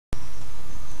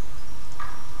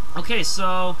Okay,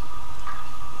 so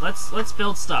let's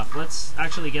build stuff. Let's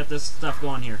actually get this stuff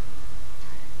going here.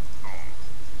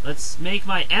 Let's make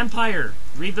my empire.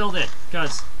 Rebuild it,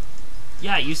 because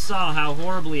yeah, you saw how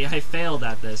horribly I failed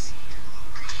at this.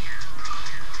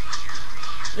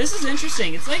 This is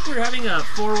interesting. It's like we're having a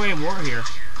four-way war here.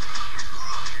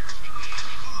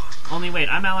 Only wait,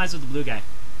 I'm allies with the blue guy.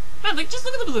 Man, like, just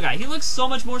look at the blue guy. He looks so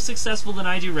much more successful than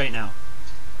I do right now.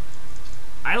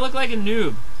 I look like a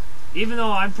noob, even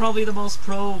though I'm probably the most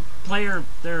pro player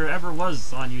there ever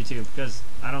was on YouTube, because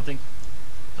I don't think,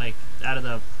 like, out of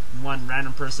the one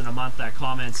random person a month that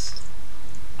comments,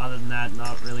 other than that,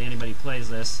 not really anybody plays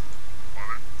this.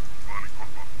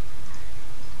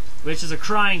 Which is a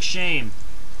crying shame.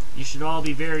 You should all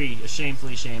be very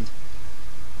shamefully shamed.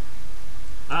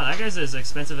 Oh, that guy's as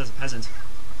expensive as a peasant.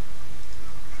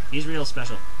 He's real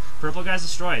special. Purple guy's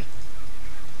destroyed.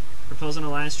 Propose an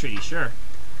alliance treaty, sure.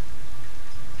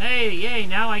 Hey, yay,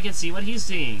 now I can see what he's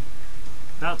seeing.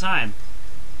 About time.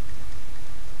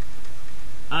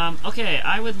 Okay,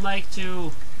 I would like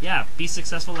to, yeah, be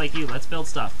successful like you. Let's build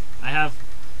stuff. I have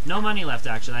no money left,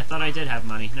 actually. I thought I did have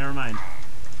money. Never mind.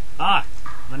 Ah,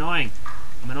 I'm annoying.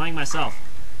 I'm annoying myself.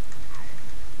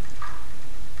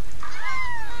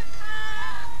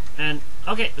 And,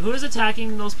 okay, who is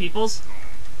attacking those peoples?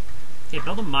 Okay,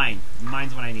 build a mine.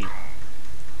 Mine's what I need.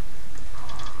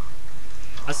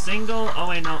 A single, oh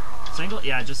wait, no. Single?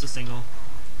 Yeah, just a single.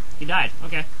 He died.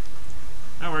 Okay.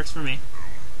 That works for me.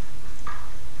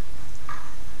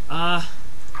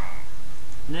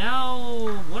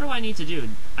 Now, what do I need to do?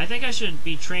 I think I should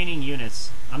be training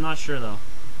units. I'm not sure, though.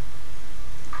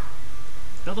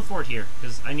 Build a fort here,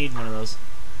 because I need one of those.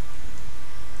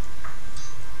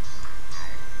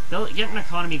 Get an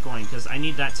economy going, because I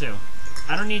need that too.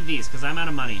 I don't need these, because I'm out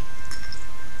of money.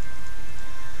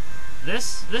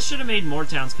 This should have made more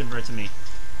towns convert to me,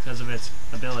 because of its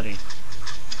ability.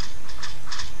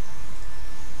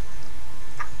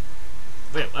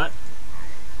 Wait, what?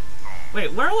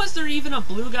 Wait, where was there even a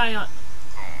blue guy on...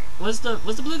 Was the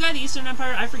blue guy the Eastern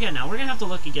Empire? I forget now. We're gonna have to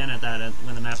look again at that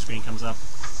when the map screen comes up.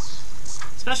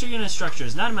 Special unit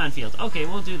structures, not a minefield. Okay,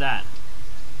 we'll do that.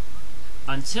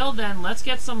 Until then, let's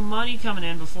get some money coming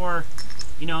in before,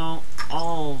 you know,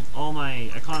 all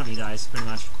my economy dies, pretty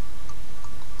much.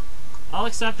 I'll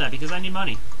accept that because I need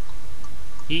money.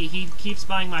 He keeps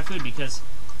buying my food because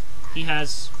he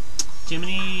has too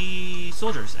many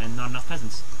soldiers and not enough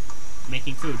peasants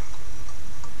making food.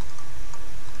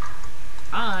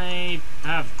 I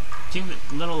have too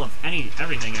little of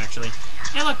everything, actually.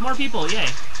 Hey, look, more people, yay.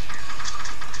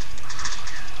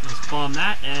 Just bomb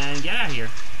that and get out of here.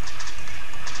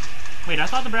 Wait, I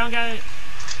thought the brown guy...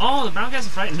 Oh, the brown guy's a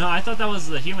frightened. No, I thought that was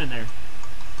the human there.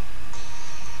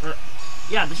 Or,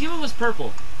 yeah, the human was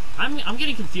purple. I'm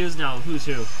getting confused now of who's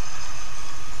who.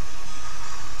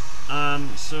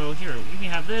 So here, we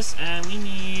have this, and we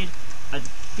need a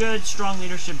good, strong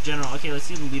leadership general. Okay, let's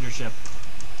see the leadership.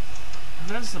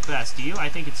 Who's the best? You? I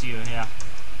think it's you, yeah.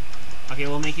 Okay,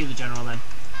 we'll make you the general then.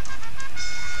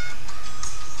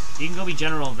 You can go be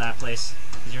general of that place,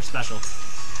 because you're special.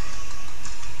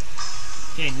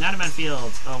 Okay, Nataman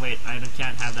Field. Oh wait, I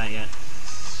can't have that yet.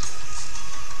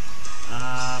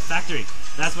 Factory.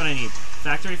 That's what I need.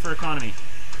 Factory for economy.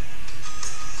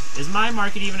 Is my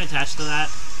market even attached to that?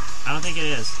 I don't think it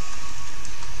is.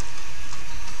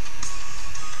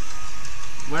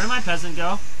 Where did my peasant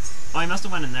go? Oh, he must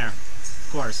have went in there. Of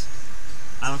course.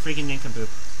 I'm a freaking nincompoop.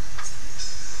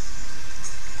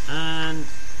 And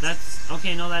that's...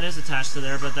 Okay, no, that is attached to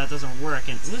there, but that doesn't work.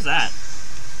 And who's that?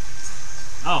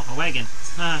 Oh, a wagon.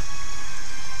 Huh.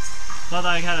 Thought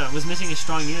I was missing a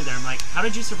strong unit there. I'm like, how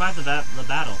did you survive the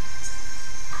battle?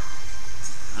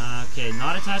 Okay,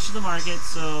 not attached to the market,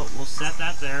 so we'll set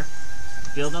that there.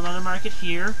 Build another market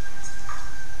here.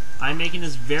 I'm making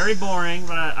this very boring,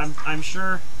 but I'm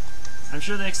sure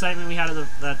the excitement we had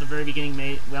at the very beginning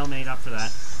made up for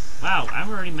that. Wow, I'm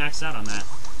already maxed out on that.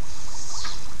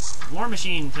 War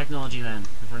machine technology then,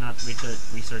 if we're not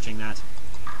researching that.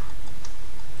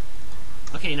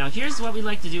 Okay, now here's what we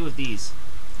like to do with these.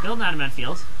 Build an Adaman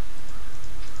field.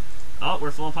 Oh,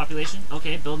 we're full of population.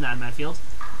 Okay, build an Adaman field.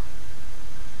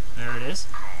 There it is.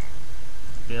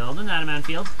 Build an Adaman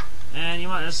field. And you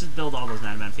want us to build all those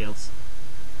Adaman fields.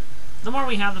 The more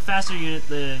we have, the faster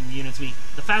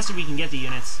the faster we can get the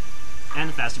units, and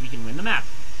the faster we can win the map.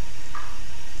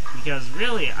 Because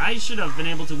really, I should have been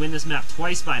able to win this map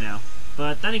twice by now.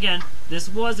 But then again, this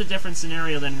was a different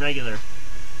scenario than regular.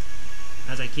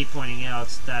 As I keep pointing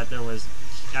out that there was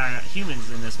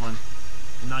humans in this one,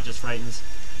 and not just frightens.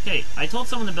 Okay, I told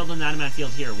someone to build an Adaman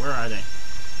field here. Where are they?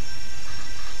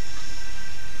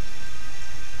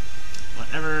 What?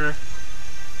 Ever.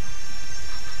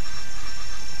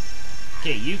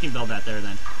 Okay, you can build that there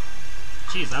then.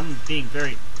 Jeez, I'm being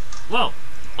very... Whoa!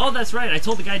 Oh, that's right, I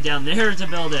told the guy down there to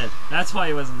build it. That's why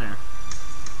he wasn't there.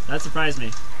 That surprised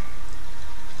me.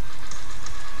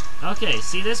 Okay,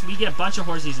 see this? We get a bunch of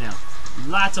horsies now.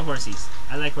 Lots of horsies.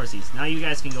 I like horsies. Now you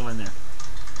guys can go in there.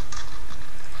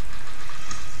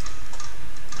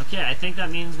 Okay, I think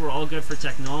that means we're all good for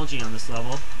technology on this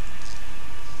level.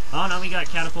 Oh, now we got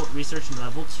catapult research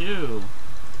level 2.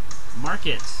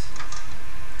 Market.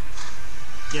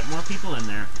 Get more people in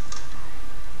there.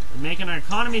 We're making our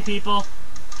economy, people.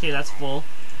 Okay, that's full.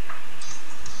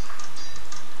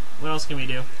 What else can we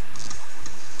do?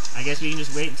 I guess we can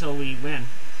just wait until we win.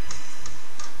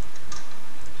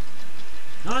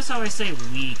 Notice how I say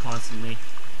we constantly.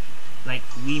 Like,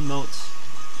 Wiimote.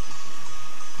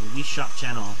 We shop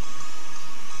channel.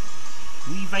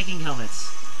 We Viking helmets.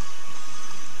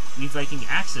 We Viking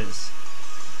axes.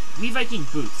 We Viking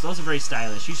boots. Those are very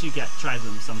stylish. You should try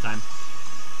them sometime.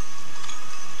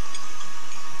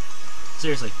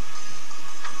 Seriously.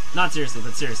 Not seriously,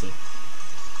 but seriously.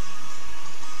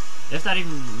 If that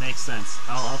even makes sense.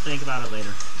 I'll think about it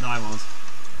later. No, I won't.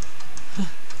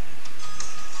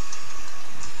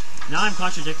 Now I'm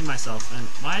contradicting myself. And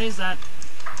why is that?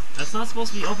 That's not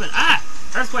supposed to be open. Ah!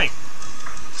 Earthquake!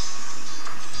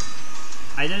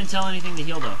 I didn't tell anything to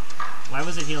heal, though. Why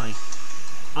was it healing?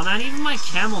 Oh man, even my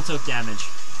camel took damage.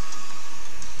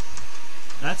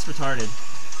 That's retarded.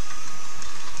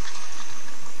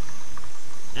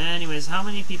 Anyways, how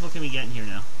many people can we get in here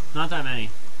now? Not that many.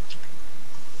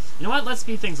 You know what? Let's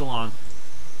speed things along.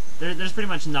 There's pretty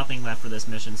much nothing left for this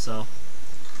mission, so...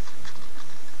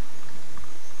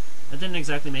 That didn't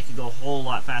exactly make it go a whole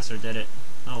lot faster, did it?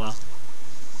 Oh well.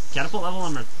 Catapult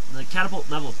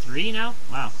level 3 now?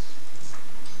 Wow.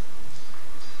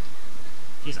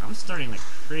 Jeez, I'm starting like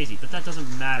crazy, but that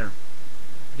doesn't matter.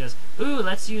 Because, ooh,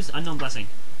 let's use Unknown Blessing.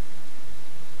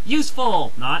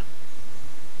 Useful! Not.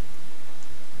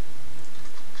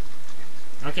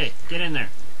 Okay, get in there.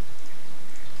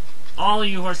 All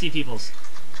you horsey peoples.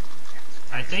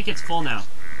 I think it's full now.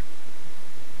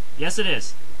 Yes, it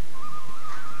is.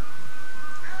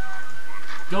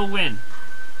 Go win.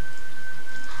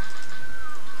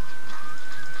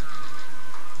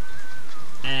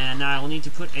 And now I will need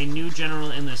to put a new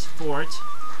general in this fort.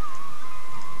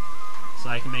 So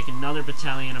I can make another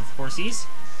battalion of horsies.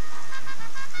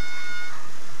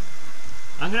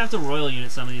 I'm gonna have to royal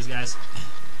unit some of these guys.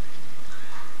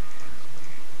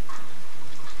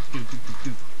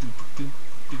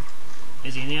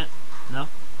 Is he in yet? No?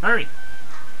 Hurry!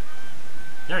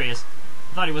 There he is.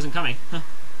 I thought he wasn't coming.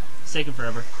 It's taking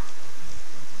forever.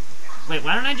 Wait,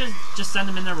 why don't I just send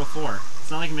him in there before?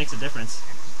 It's not like it makes a difference.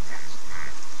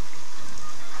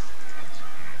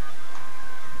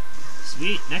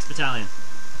 Sweet, next battalion.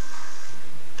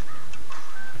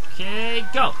 Okay,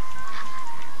 go!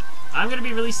 I'm gonna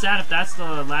be really sad if that's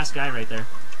the last guy right there.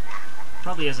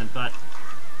 Probably isn't, but...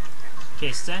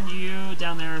 Okay, send you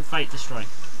down there and fight, destroy.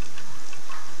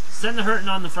 Send the hurtin'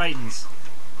 on the frightens.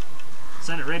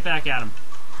 Send it right back at him.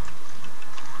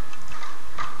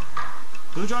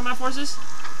 Who joined my forces?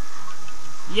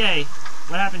 Yay.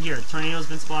 What happened here? Tornado's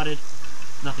been spotted.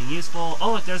 Nothing useful.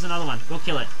 Oh, look, there's another one. Go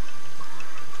kill it.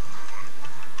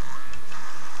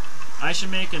 I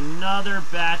should make another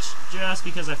batch just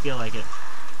because I feel like it.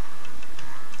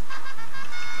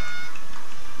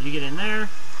 You get in there.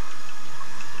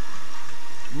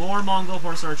 More Mongol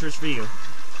horse archers for you.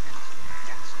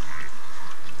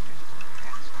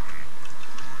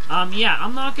 Yeah,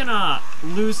 I'm not gonna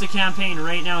lose the campaign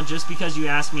right now just because you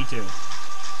asked me to.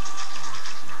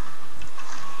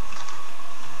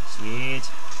 Sweet.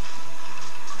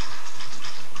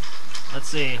 Let's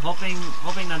see, hoping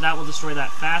that will destroy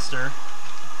that faster.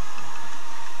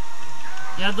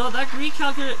 Yeah, though that Greek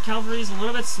cavalry is a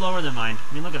little bit slower than mine.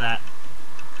 I mean, look at that.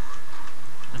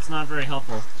 That's not very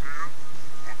helpful.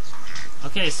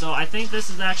 Okay, so I think this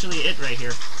is actually it right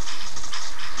here.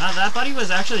 That buddy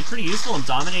was actually pretty useful in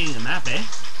dominating the map, eh?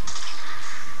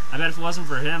 I bet if it wasn't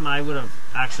for him, I would have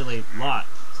actually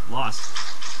lost.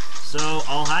 So,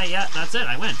 all high, yeah, that's it,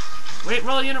 I win. Wait,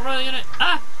 roll unit,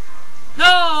 ah! No!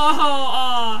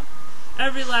 Oh!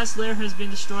 Every last lair has been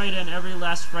destroyed and every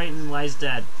last frightened lies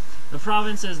dead. The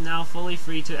province is now fully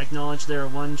free to acknowledge their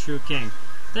one true king.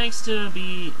 Thanks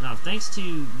be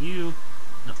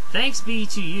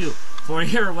to you for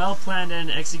your well-planned and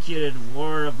executed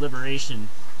war of liberation.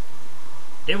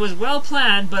 It was well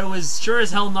planned, but it was sure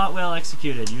as hell not well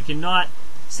executed. You cannot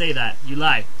say that. You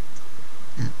lie.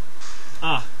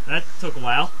 Oh, that took a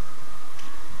while.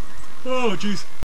 Oh, jeez.